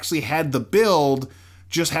then actually had the build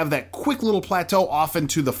just have that quick little plateau off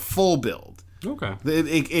into the full build. Okay.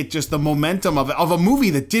 It just the momentum of a movie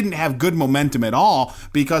that didn't have good momentum at all,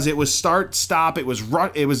 because it was start stop. It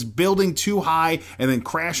was building too high and then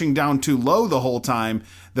crashing down too low the whole time.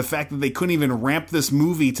 The fact that they couldn't even ramp this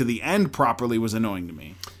movie to the end properly was annoying to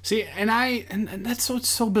me. See, and that's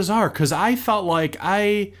so bizarre, because I felt like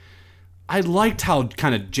I liked how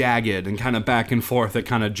kind of jagged and kind of back and forth it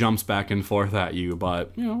kind of jumps back and forth at you,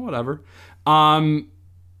 but whatever.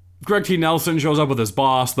 Greg T. Nelson shows up with his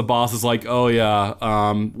boss. The boss is like, oh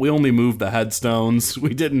yeah, we only moved the headstones.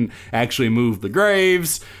 We didn't actually move the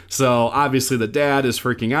graves. So obviously the dad is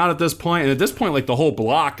freaking out at this point. And at this point, like, the whole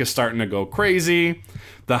block is starting to go crazy.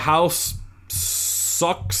 The house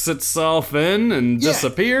sucks itself in and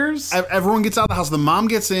disappears. Everyone gets out of the house. The mom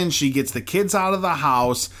gets in. She gets the kids out of the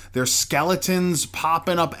house. There's skeletons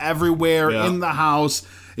popping up everywhere in the house.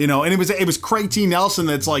 And it was Craig T. Nelson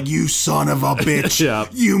that's like, you son of a bitch.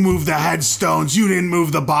 You moved the headstones. You didn't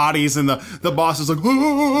move the bodies. And the boss is like,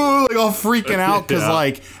 all freaking out because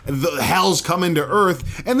like the hell's coming to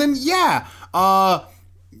Earth. And then, a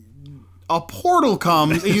portal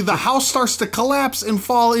comes. The house starts to collapse and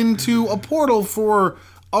fall into a portal for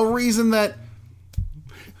a reason that...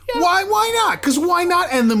 Why not? Because why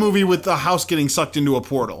not end the movie with the house getting sucked into a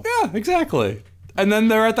portal? Yeah, exactly. And then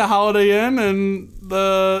they're at the Holiday Inn, and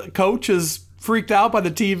the coach is freaked out by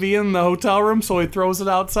the TV in the hotel room, so he throws it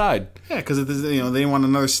outside. Yeah, because they didn't want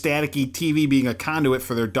another staticky TV being a conduit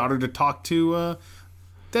for their daughter to talk to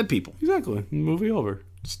dead people. Exactly. Movie over.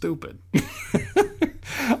 Stupid.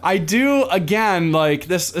 I do, again, like,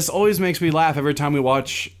 this always makes me laugh every time we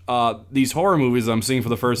watch these horror movies I'm seeing for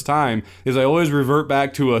the first time, is I always revert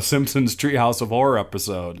back to a Simpsons Treehouse of Horror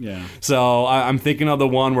episode. Yeah. So I'm thinking of the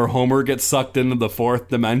one where Homer gets sucked into the fourth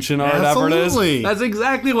dimension or whatever it is. That's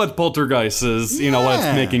exactly what Poltergeist is, what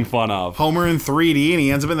it's making fun of. Homer in 3D, and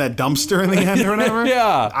he ends up in that dumpster in the end or whatever.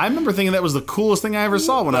 Yeah. I remember thinking that was the coolest thing I ever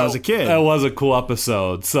saw when I was a kid. That was a cool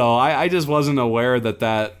episode. So I just wasn't aware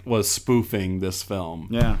that was spoofing this film.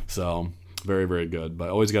 Yeah. So very, very good. But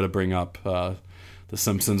always got to bring up The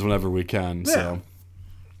Simpsons whenever we can. Yeah.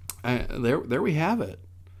 So there we have it.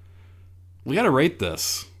 We got to rate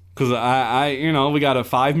this, because we got a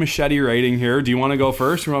 5 machete rating here. Do you want to go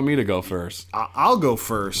first, or want me to go first? I'll go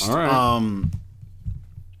first. All right.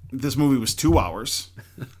 This movie was 2 hours.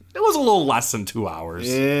 It was a little less than 2 hours.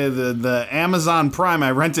 Yeah, the Amazon Prime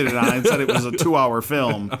I rented it on, it said it was a 2-hour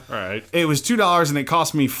film. All right. It was $2 and it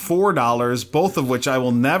cost me $4, both of which I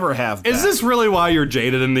will never have back. Is this really why you're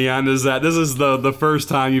jaded in the end? Is that this is the first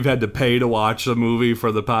time you've had to pay to watch a movie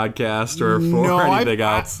for the podcast or for anything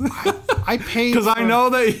else? I paid because I know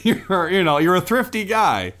that you're a thrifty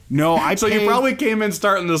guy. No, you probably came in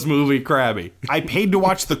starting this movie crabby. I paid to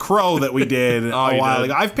watch The Crow that we did a while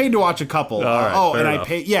ago. I've paid to watch a couple. All right, I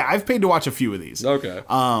paid. Yeah, I've paid to watch a few of these. Okay.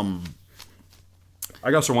 I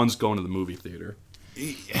guess the one's going to the movie theater.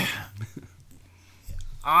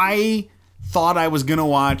 I thought I was gonna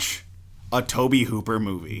watch a Tobe Hooper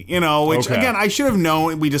movie, which again, I should have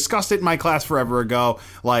known. We discussed it in my class forever ago.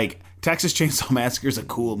 Like, Texas Chainsaw Massacre is a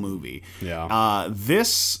cool movie. Yeah.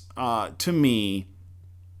 This, to me,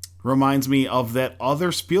 reminds me of that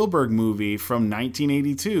other Spielberg movie from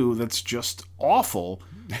 1982 that's just awful.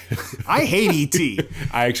 I hate E.T.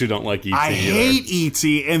 I actually don't like E.T. I hate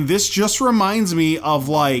E.T. And this just reminds me of,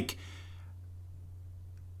 like,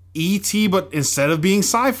 E.T., but instead of being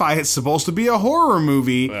sci-fi, it's supposed to be a horror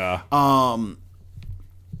movie. Yeah.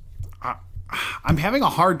 I'm having a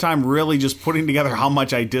hard time really just putting together how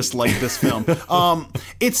much I dislike this film.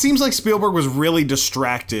 It seems like Spielberg was really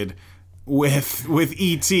distracted with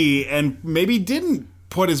E.T. and maybe didn't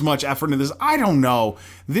put as much effort into this. I don't know.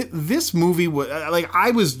 This movie was like,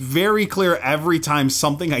 I was very clear every time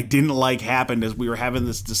something I didn't like happened as we were having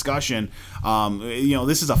this discussion.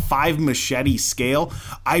 This is a 5 machete scale.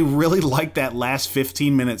 I really liked that last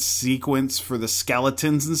 15-minute sequence for the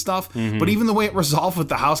skeletons and stuff. Mm-hmm. But even the way it resolved with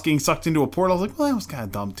the house getting sucked into a portal, I was like, well, that was kind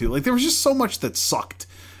of dumb too. Like, there was just so much that sucked.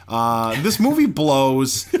 This movie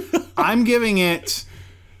blows. I'm giving it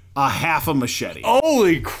a half a machete.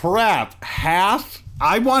 Holy crap. Half?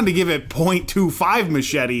 I wanted to give it 0.25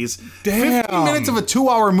 machetes. Damn. 15 minutes of a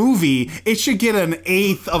 2-hour movie, it should get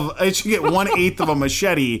 1/8 of a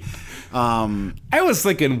machete. I was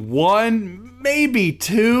thinking 1, maybe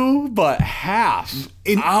 2, but half.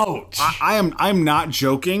 Ouch. I'm not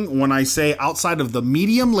joking when I say outside of the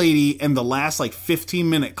medium lady and the last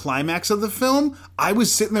 15-minute climax of the film, I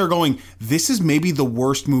was sitting there going, this is maybe the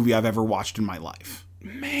worst movie I've ever watched in my life.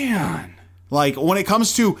 Man. Like, when it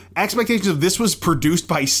comes to expectations of this was produced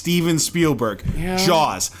by Steven Spielberg. Yeah.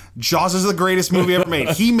 Jaws. Jaws is the greatest movie ever made.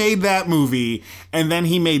 He made that movie, and then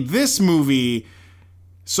he made this movie.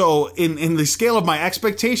 So, in the scale of my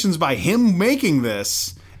expectations by him making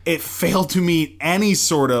this, it failed to meet any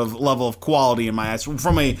sort of level of quality in my eyes.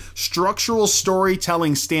 From a structural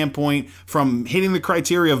storytelling standpoint, from hitting the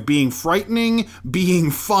criteria of being frightening, being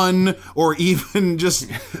fun, or even just,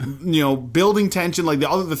 building tension, like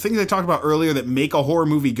the things I talked about earlier that make a horror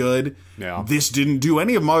movie good, This didn't do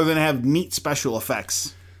any of them other than have neat special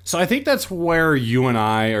effects. So I think that's where you and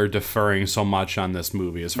I are deferring so much on this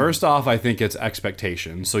movie. Is first off, I think it's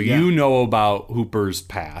expectation. So you know about Hooper's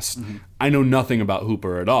past. Mm-hmm. I know nothing about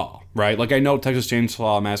Hooper at all, right? Like, I know Texas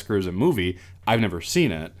Chainsaw Massacre is a movie. I've never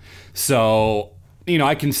seen it. So,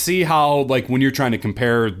 I can see how, like, when you're trying to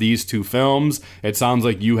compare these two films, it sounds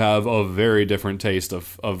like you have a very different taste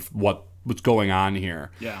of what's going on here.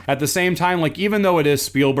 Yeah. At the same time, like, even though it is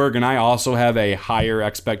Spielberg and I also have a higher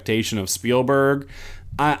expectation of Spielberg,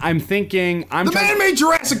 I'm thinking... The man made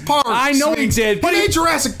Jurassic Park! I know he did, but he made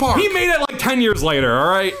Jurassic Park! He made it like 10 years later, all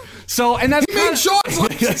right? So, and that's... He made Jaws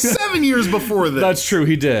like 7 years before this. That's true,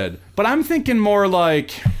 he did. But I'm thinking more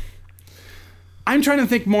like... I'm trying to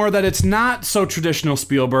think more that it's not so traditional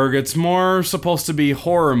Spielberg. It's more supposed to be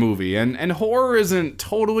horror movie. And horror isn't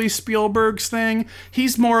totally Spielberg's thing.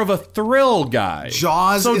 He's more of a thrill guy.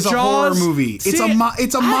 Jaws is a horror movie.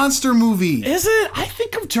 It's a monster movie. Is it? I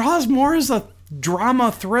think of Jaws more as a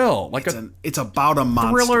drama thrill. Like it's about a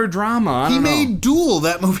monster. Thriller drama. He made Duel,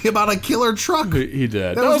 that movie about a killer truck. He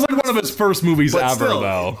did. That was like one of his first movies ever,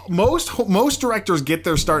 though. Most directors get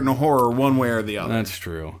their start in a horror one way or the other. That's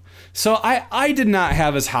true. So I did not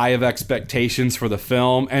have as high of expectations for the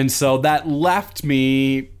film, and so that left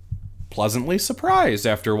me pleasantly surprised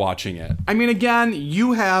after watching it. I mean, again,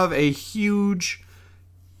 you have a huge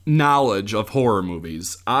knowledge of horror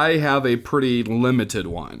movies. I have a pretty limited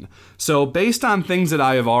one. So based on things that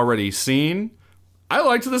I have already seen, I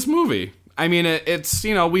liked this movie. I mean, it's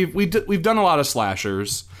we've done a lot of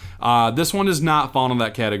slashers. This one does not fall into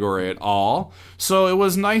that category at all. So it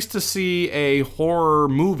was nice to see a horror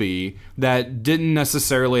movie that didn't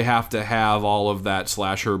necessarily have to have all of that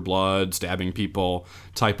slasher blood, stabbing people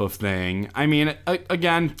type of thing. I mean,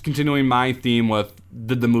 again, continuing my theme with,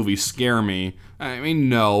 did the movie scare me? I mean,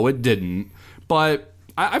 no, it didn't. But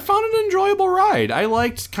I found it an enjoyable ride. I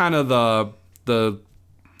liked kind of the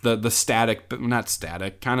static, but not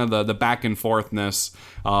static, kind of the back and forthness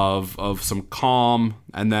of some calm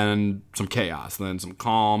and then some chaos, then some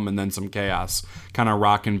calm and then some chaos, kind of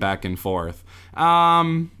rocking back and forth.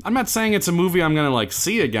 I'm not saying it's a movie I'm gonna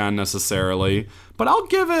see again necessarily, but I'll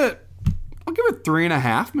give it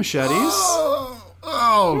 3.5 machetes.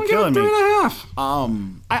 Killing me.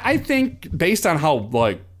 3.5. I think based on how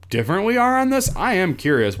different we are on this, I am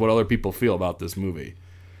curious what other people feel about this movie.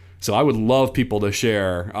 So I would love people to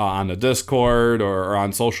share on the Discord or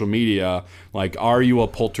on social media, are you a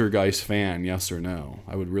Poltergeist fan, yes or no?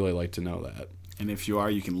 I would really like to know that. And if you are,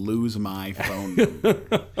 you can lose my phone number.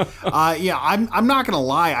 Yeah, I'm not going to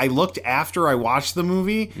lie. I looked after I watched the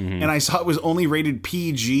movie, and I saw it was only rated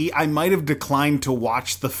PG. I might have declined to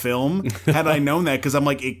watch the film had I known that, because I'm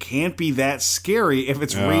like, it can't be that scary if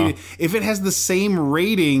it's rated. If it has the same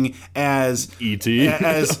rating as E.T.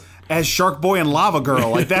 as Shark Boy and Lava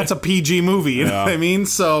Girl, like that's a PG movie, you know what I mean?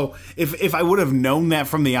 So if I would have known that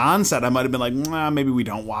from the onset, I might have been like, nah, maybe we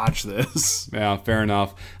don't watch this. Yeah, fair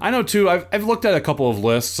enough. I know too. I've looked at a couple of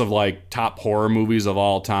lists of like top horror movies of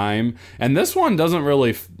all time, and this one doesn't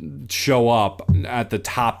really show up at the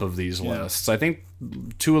top of these lists. I think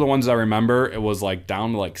two of the ones I remember, it was like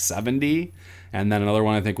down to like 70. And then another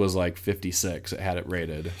one I think was like 56. It had it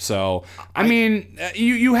rated. So, I mean,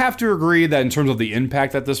 you have to agree that in terms of the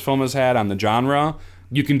impact that this film has had on the genre,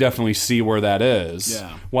 you can definitely see where that is.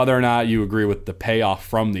 Yeah. Whether or not you agree with the payoff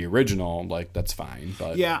from the original, like, that's fine.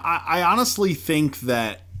 But yeah, I honestly think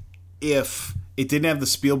that if it didn't have the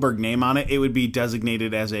Spielberg name on it, it would be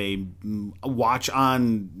designated as a watch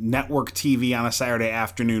on network TV on a Saturday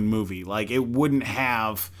afternoon movie. Like, it wouldn't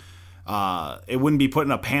have... it wouldn't be put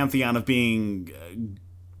in a pantheon of being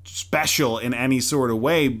special in any sort of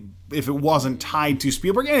way if it wasn't tied to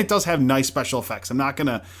Spielberg. And it does have nice special effects. I'm not going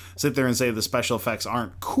to sit there and say the special effects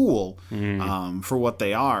aren't cool for what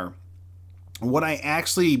they are. What I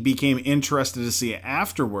actually became interested to see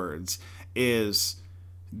afterwards is,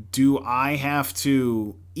 do I have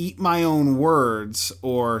to eat my own words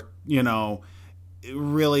or, you know,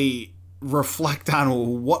 really reflect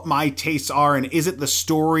on what my tastes are, and is it the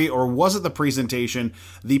story or was it the presentation?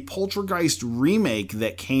 The Poltergeist remake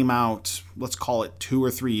that came out, let's call it 2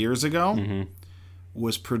 or 3 years ago,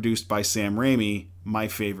 was produced by Sam Raimi, my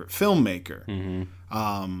favorite filmmaker.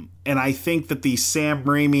 And I think that the Sam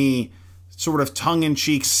Raimi sort of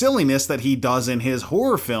tongue-in-cheek silliness that he does in his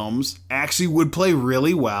horror films actually would play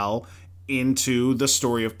really well into the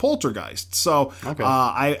story of Poltergeist. So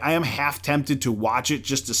I am half tempted to watch it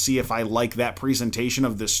just to see if I like that presentation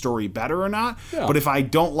of this story better or not. Yeah. But if I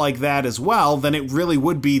don't like that as well, then it really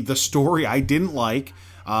would be the story I didn't like.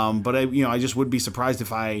 But I just would be surprised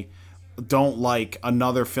if I don't like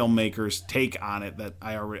another filmmaker's take on it that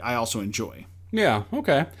I also enjoy. Yeah.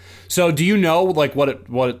 Okay. So do you know like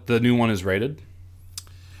what the new one is rated?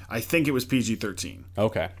 I think it was PG-13.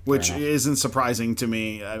 Okay. Which isn't surprising to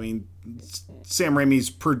me. I mean, Sam Raimi's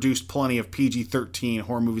produced plenty of PG-13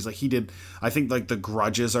 horror movies. Like he did, I think like The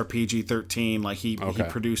Grudges are PG-13. Like he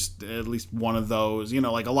produced at least one of those. You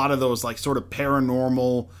know, like a lot of those like sort of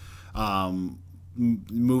paranormal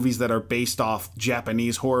movies that are based off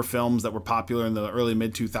Japanese horror films that were popular in the early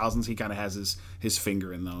mid-2000s. He kind of has his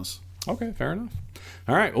finger in those. Okay, fair enough.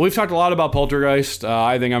 All right. Well, we've talked a lot about Poltergeist.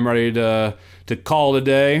 I think I'm ready to call it a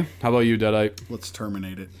day. How about you, Deadite? Let's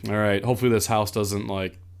terminate it. All right. Hopefully this house doesn't,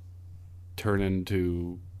 like, turn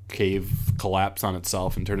into cave collapse on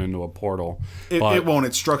itself and turn into a portal. It won't.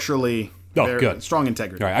 It's structurally good. Strong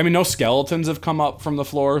integrity. All right. I mean, no skeletons have come up from the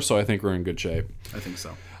floor, so I think we're in good shape. I think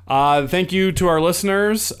so. Thank you to our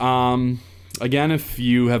listeners. Again, if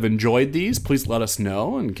you have enjoyed these, please let us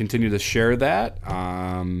know and continue to share that.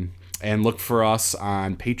 And look for us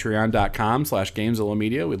on patreon.com/Gamezilla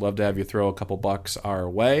Media. We'd love to have you throw a couple bucks our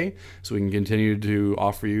way so we can continue to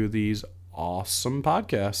offer you these awesome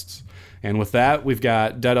podcasts. And with that, we've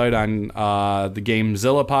got Deadite on the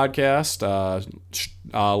Gamezilla podcast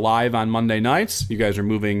live on Monday nights. You guys are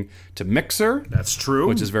moving to Mixer. That's true.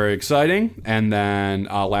 Which is very exciting. And then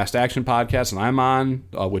Last Action Podcast, and I'm on,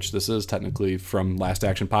 which this is technically from Last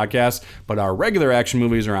Action Podcast. But our regular action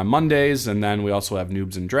movies are on Mondays. And then we also have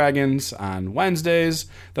Noobs and Dragons on Wednesdays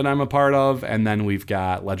that I'm a part of. And then we've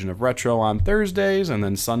got Legend of Retro on Thursdays. And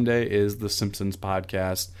then Sunday is the Simpsons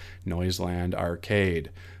podcast, Noiseland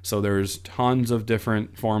Arcade. So there's tons of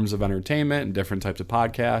different forms of entertainment and different types of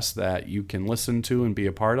podcasts that you can listen to and be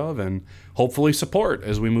a part of and hopefully support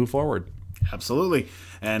as we move forward. Absolutely.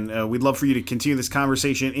 And we'd love for you to continue this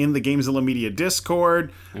conversation in the Gamezilla Media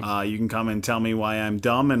Discord. You can come and tell me why I'm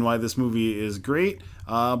dumb and why this movie is great.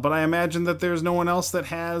 But I imagine that there's no one else that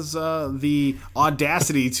has the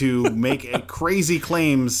audacity to make crazy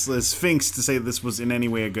claims as Sphinx to say this was in any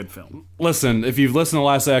way a good film. Listen, if you've listened to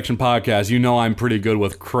Last Action Podcast, you know I'm pretty good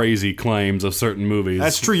with crazy claims of certain movies.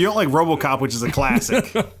 That's true. You don't like RoboCop, which is a classic.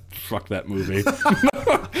 Fuck that movie.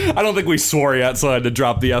 I don't think we swore yet, so I had to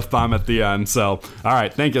drop the F-bomb at the end. So, all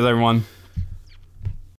right. Thank you, everyone.